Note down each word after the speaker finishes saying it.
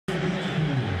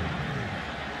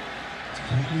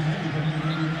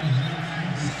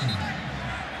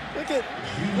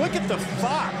Look at the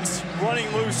fox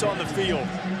running loose on the field.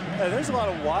 There's a lot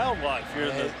of wildlife here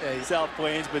in the South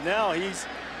Plains, but now he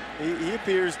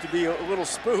appears to be a little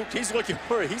spooked. He's looking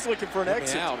for an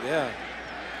exit. Out, yeah.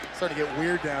 Starting to get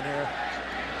weird down here.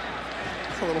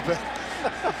 A little bit.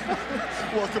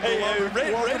 Welcome to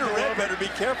Raider Red better be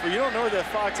careful. You don't know where that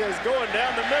fox is going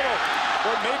down the middle.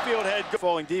 But Mayfield had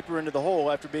falling deeper into the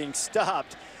hole after being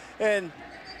stopped. And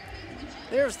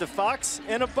there's the fox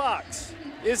in a box.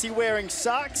 Is he wearing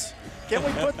socks? Can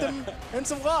we put them in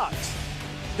some locks?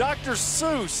 Dr.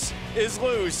 Seuss is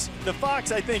loose. The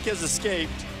fox, I think, has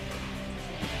escaped.